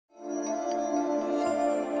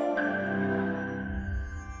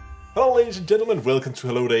Hello ladies and gentlemen, welcome to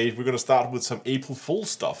Hello Day. We're going to start with some April Fool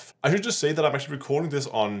stuff. I should just say that I'm actually recording this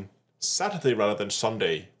on Saturday rather than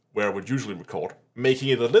Sunday, where I would usually record, making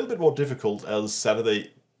it a little bit more difficult as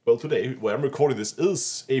Saturday, well today, where I'm recording this,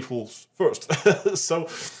 is April 1st. So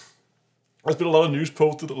there's been a lot of news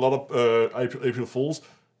posted, a lot of April Fools.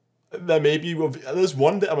 There's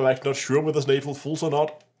one that I'm actually not sure whether it's an April Fools or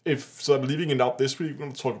not. So I'm leaving it out this week. We're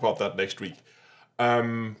going to talk about that next week.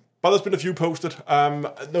 But there's been a few posted. I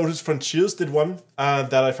noticed Frontiers did one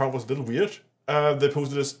that I found was a little weird. They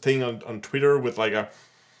posted this thing on Twitter with there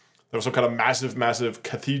was some kind of massive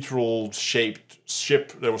cathedral-shaped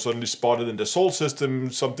ship that was suddenly spotted in the Sol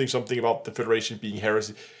system, something about the Federation being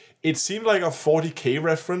heresy. It seemed like a 40k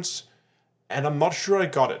reference, and I'm not sure I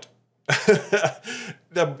got it.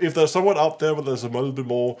 If there's someone out there where there's a little bit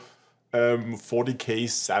more 40k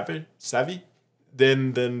savvy,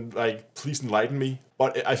 then please enlighten me.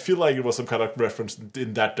 But I feel like it was some kind of reference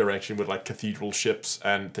in that direction with cathedral ships,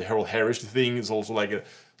 and the Herald Heresy thing is also the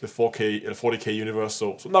 40k universe,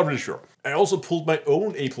 so not really sure. I also pulled my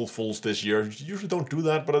own April Fools this year. Usually don't do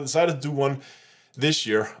that, but I decided to do one this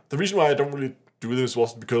year. The reason why I don't really do this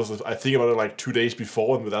was because I think about it 2 days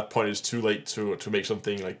before, and at that point it's too late to make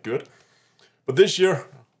something good. But this year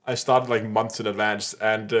I started months in advance,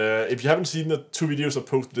 and if you haven't seen the 2 videos I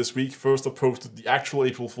posted this week, first I posted the actual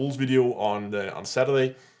April Fool's video on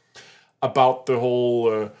Saturday about the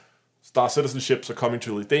whole Star Citizen ships are coming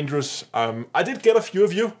to Elite Dangerous. I did get a few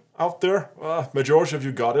of you out there, majority of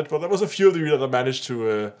you got it, but there was a few of you that I managed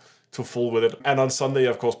to fool with it. And on Sunday I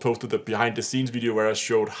of course posted the behind the scenes video where I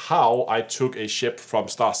showed how I took a ship from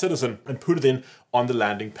Star Citizen and put it in on the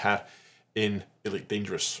landing pad in Elite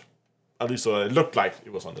Dangerous. At least it looked like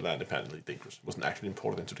it was on the landing pad in Elite Dangerous. It wasn't actually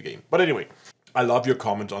imported into the game. But anyway, I love your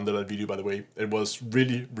comments on that video, by the way. It was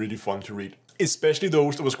really, really fun to read. Especially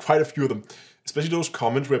those, there was quite a few of them. Especially those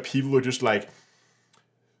comments where people were just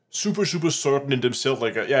super certain in themselves.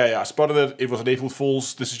 Yeah, I spotted it. It was an April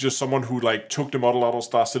Fool's. This is just someone who took the model out of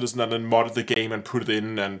Star Citizen and then modded the game and put it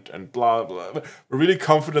in and blah, blah. We're really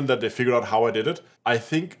confident that they figured out how I did it. I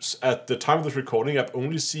think at the time of this recording, I've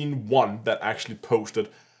only seen one that actually posted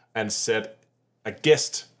and said, I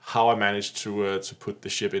guessed how I managed to put the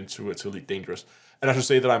ship into Elite Dangerous. And I should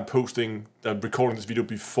say that I'm recording this video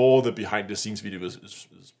before the behind the scenes video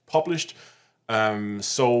is published.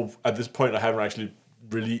 So at this point I haven't actually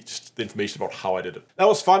released the information about how I did it. That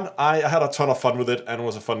was fun. I had a ton of fun with it, and it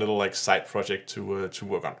was a fun little side project to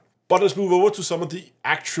work on. But let's move over to some of the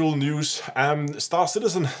actual news. Star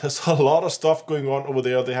Citizen, there's a lot of stuff going on over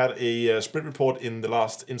there. They had a sprint report in the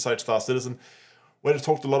last Inside Star Citizen where they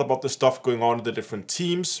talked a lot about the stuff going on in the different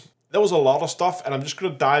teams. There was a lot of stuff, and I'm just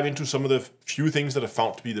going to dive into some of the few things that I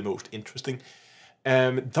found to be the most interesting.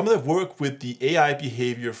 Some of the work with the AI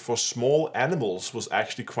behavior for small animals was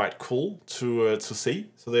actually quite cool to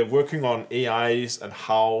see. So they're working on AIs and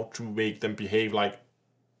how to make them behave like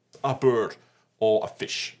a bird or a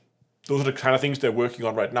fish. Those are the kind of things they're working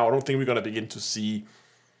on right now. I don't think we're going to begin to see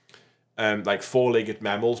four-legged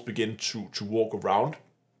mammals begin to walk around.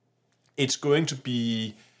 It's going to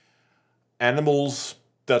be animals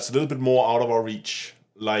that's a little bit more out of our reach,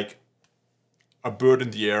 like a bird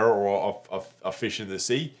in the air or a fish in the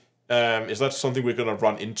sea. Is that something we're going to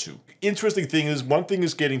run into? Interesting thing is, one thing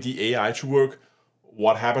is getting the AI to work.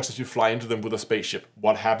 What happens if you fly into them with a spaceship?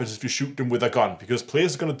 What happens if you shoot them with a gun? Because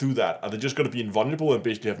players are going to do that. Are they just going to be invulnerable and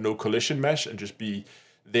basically have no collision mesh and just be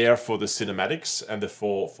there for the cinematics and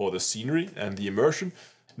for the scenery and the immersion?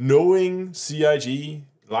 Knowing CIG,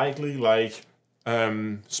 likely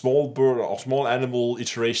small bird or small animal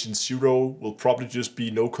iteration 0 will probably just be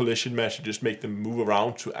no collision mesh and just make them move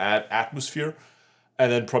around to add atmosphere. And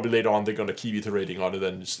then probably later on they're going to keep iterating on it,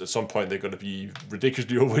 and at some point they're going to be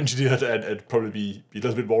ridiculously over-engineered and probably be a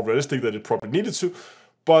little bit more realistic than it probably needed to.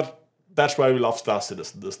 But that's why we love Star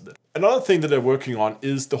Citizen, isn't it? Another thing that they're working on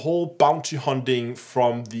is the whole bounty hunting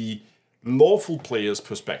from the lawful player's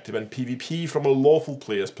perspective and PvP from a lawful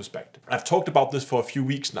player's perspective. I've talked about this for a few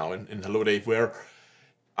weeks now in Hello Dave, where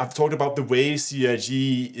I've talked about the way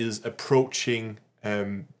CIG is approaching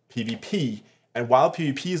PvP. And while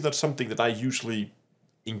PvP is not something that I usually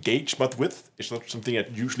engage much with, it's not something I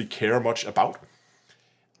usually care much about,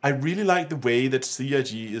 I really like the way that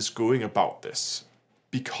CIG is going about this,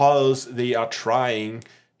 because they are trying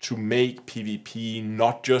to make PvP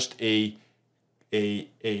not just a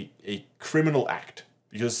criminal act,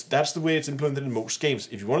 because that's the way it's implemented in most games.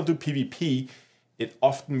 If you want to do PvP, it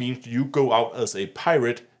often means you go out as a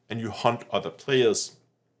pirate and you hunt other players.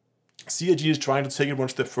 CIG is trying to take it one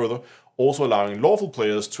step further, also allowing lawful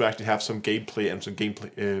players to actually have some gameplay and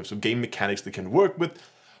some game mechanics they can work with,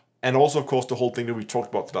 And also, of course, the whole thing that we talked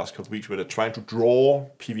about the last couple of weeks, where they're trying to draw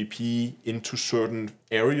PvP into certain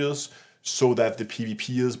areas so that the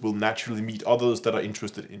PvPers will naturally meet others that are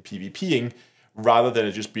interested in PvPing, rather than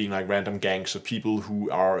it just being like random gangs of people who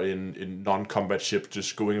are in non-combat ships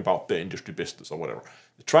just going about their industry business or whatever.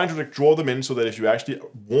 They're trying to like draw them in so that if you actually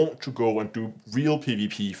want to go and do real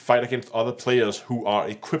PvP, fight against other players who are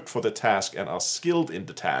equipped for the task and are skilled in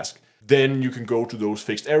the task, then you can go to those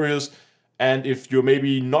fixed areas. And if you're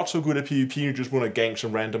maybe not so good at PvP and you just want to gank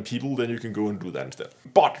some random people, then you can go and do that instead.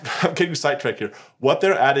 But I'm getting sidetracked here. What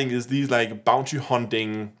they're adding is these like bounty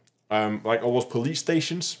hunting, like almost police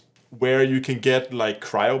stations, where you can get like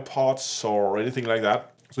cryopods or anything like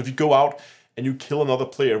that. So if you go out and you kill another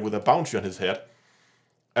player with a bounty on his head,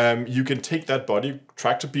 you can take that body,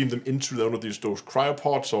 tractor beam them into one of those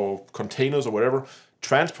cryopods or containers or whatever,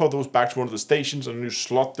 transport those back to one of the stations, and you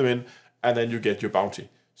slot them in, and then you get your bounty.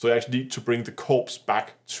 So you actually need to bring the corpse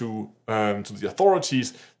back to the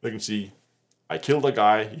authorities. They can see, I killed a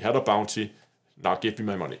guy, he had a bounty, now give me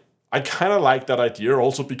my money. I kind of like that idea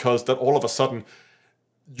also because that all of a sudden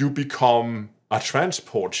you become a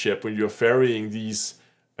transport ship when you're ferrying these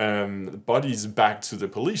bodies back to the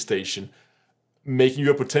police station, making you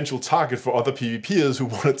a potential target for other PvPers who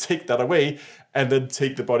want to take that away and then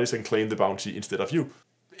take the bodies and claim the bounty instead of you.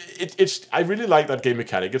 I really like that game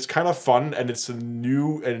mechanic. It's kind of fun, and it's a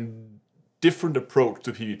new and different approach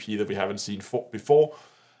to PvP that we haven't seen before,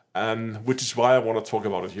 which is why I want to talk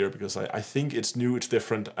about it here, because I think it's new, it's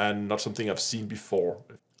different, and not something I've seen before.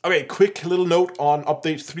 Okay, quick little note on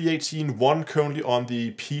update 3.18.1 currently on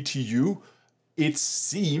the PTU. It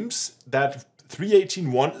seems that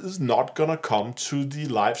 3.18.1 is not gonna come to the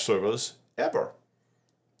live servers ever.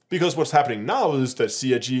 Because what's happening now is that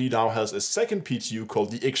CIG now has a second PTU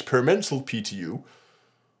called the experimental PTU.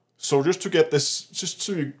 So just to get this,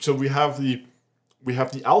 so we have the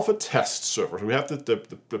alpha test servers. We have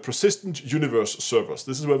the persistent universe servers.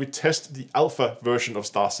 This is where we test the alpha version of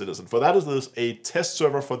Star Citizen. For that, there's a test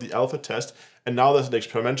server for the alpha test, and now there's an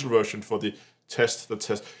experimental version for the test.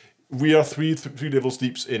 We are three levels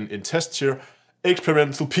deep in tests here.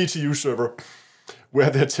 Experimental PTU server, where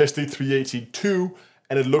they're testing 3.18.2.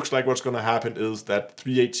 And it looks like what's going to happen is that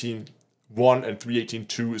 3.18.1 and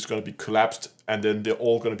 3.18.2 is going to be collapsed, and then they're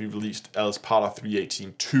all going to be released as part of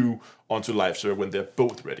 3.18.2 onto live server when they're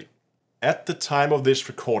both ready. At the time of this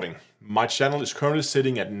recording, my channel is currently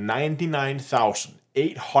sitting at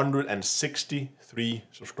 99,863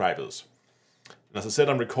 subscribers. And as I said,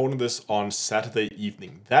 I'm recording this on Saturday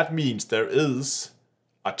evening. That means there is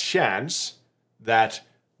a chance that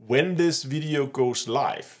when this video goes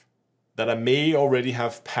live, that I may already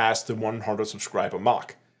have passed the 100 subscriber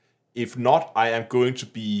mark. If not, I am going to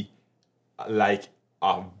be like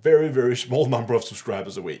a very, very small number of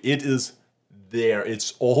subscribers away. It is there.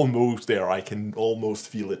 It's almost there. I can almost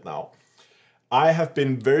feel it now. I have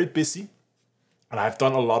been very busy and I've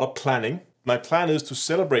done a lot of planning. My plan is to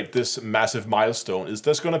celebrate this massive milestone.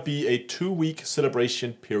 There's going to be a 2-week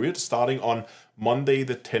celebration period starting on Monday,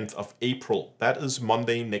 the 10th of April. That is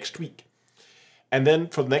Monday next week. And then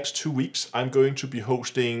for the next 2 weeks, I'm going to be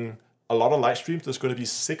hosting a lot of live streams. There's going to be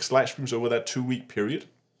 6 live streams over that 2-week period.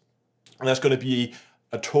 And that's going to be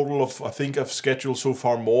a total of, I think I've scheduled so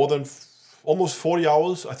far more than almost 40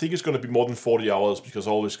 hours. I think it's going to be more than 40 hours because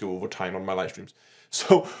I always go over time on my live streams.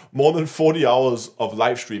 So more than 40 hours of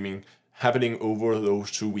live streaming happening over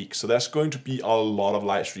those 2 weeks. So that's going to be a lot of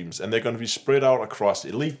live streams. And they're going to be spread out across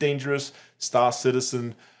Elite Dangerous, Star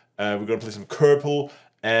Citizen. We're going to play some Kerbal.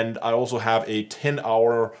 And I also have a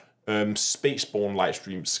 10-hour Spaceborne live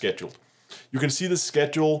stream scheduled. You can see the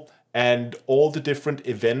schedule and all the different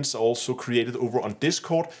events are also created over on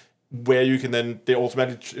Discord, where you can then, they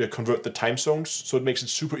automatically convert the time zones. So it makes it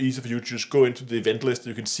super easy for you to just go into the event list.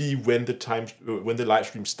 You can see when the live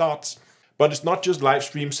stream starts. But it's not just live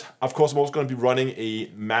streams. Of course, I'm also going to be running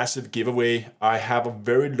a massive giveaway. I have a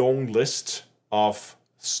very long list of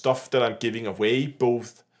stuff that I'm giving away,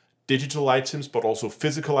 both digital items, but also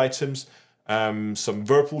physical items, some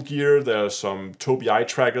Whirlpool gear, there's some Tobii Eye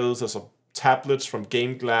trackers, there's some tablets from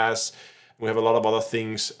GameGlass, we have a lot of other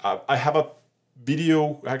things. I have a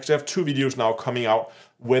video, actually I have 2 videos now coming out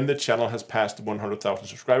when the channel has passed the 100,000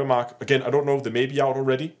 subscriber mark. Again, I don't know if they may be out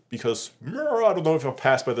already, because I don't know if I'll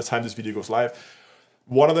pass by the time this video goes live.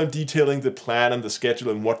 One of them detailing the plan and the schedule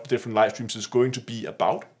and what the different live streams is going to be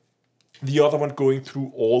about. The other one going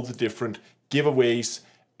through all the different giveaways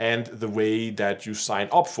and the way that you sign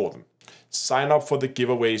up for them. Sign up for the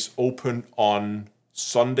giveaways open on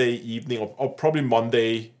Sunday evening or probably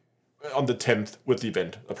Monday on the 10th with the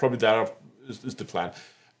event. Probably that is the plan.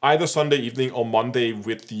 either Sunday evening or Monday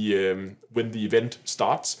with the when the event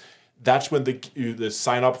starts. That's when the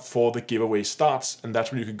sign up for the giveaway starts, and that's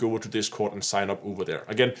when you can go over to Discord and sign up over there.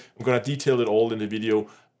 Again, I'm gonna detail it all in the video,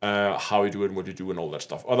 how you do it and what you do and all that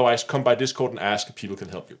stuff. Otherwise, come by Discord and ask, people can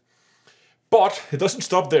help you. But it doesn't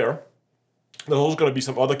stop there. There's also gonna be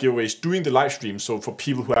some other giveaways during the live stream. So for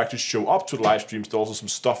people who actually show up to the live streams, there's also some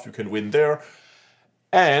stuff you can win there.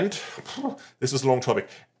 And this is a long topic.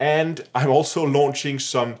 And I'm also launching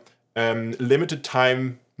some limited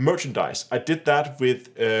time merchandise. I did that with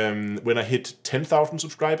when I hit 10,000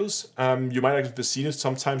 subscribers. You might have seen it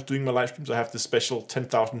sometimes doing my live streams. I have this special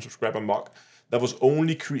 10,000 subscriber mark that was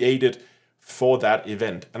only created for that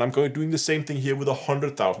event. And I'm doing the same thing here with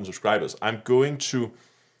 100,000 subscribers. I'm going to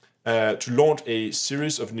launch a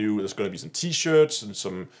series of new. There's going to be some T-shirts and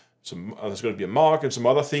some. There's going to be a mark and some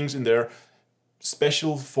other things in there,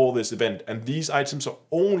 special for this event. And these items are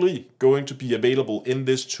only going to be available in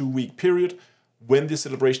this 2-week period. When the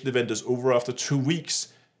celebration event is over after 2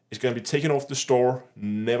 weeks, it's going to be taken off the store,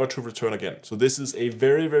 never to return again. So this is a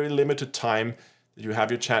very, very limited time that you have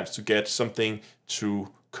your chance to get something to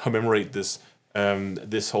commemorate this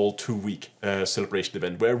this whole 2-week celebration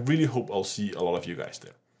event, where I really hope I'll see a lot of you guys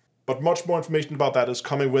there. But much more information about that is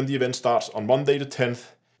coming when the event starts on Monday the 10th.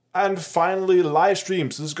 And finally, live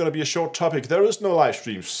streams. This is going to be a short topic. There is no live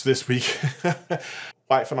streams this week.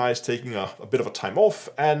 Wife and I is taking a bit of a time off,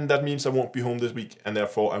 and that means I won't be home this week, and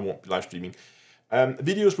therefore I won't be live streaming.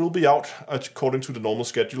 Videos will be out according to the normal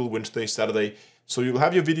schedule, Wednesday, Saturday. So you'll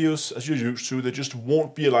have your videos as you're used to. There just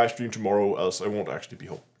won't be a live stream tomorrow, else I won't actually be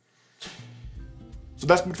home. So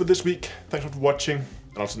that's it for this week. Thanks for watching,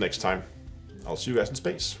 and until next time, I'll see you guys in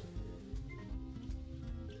space.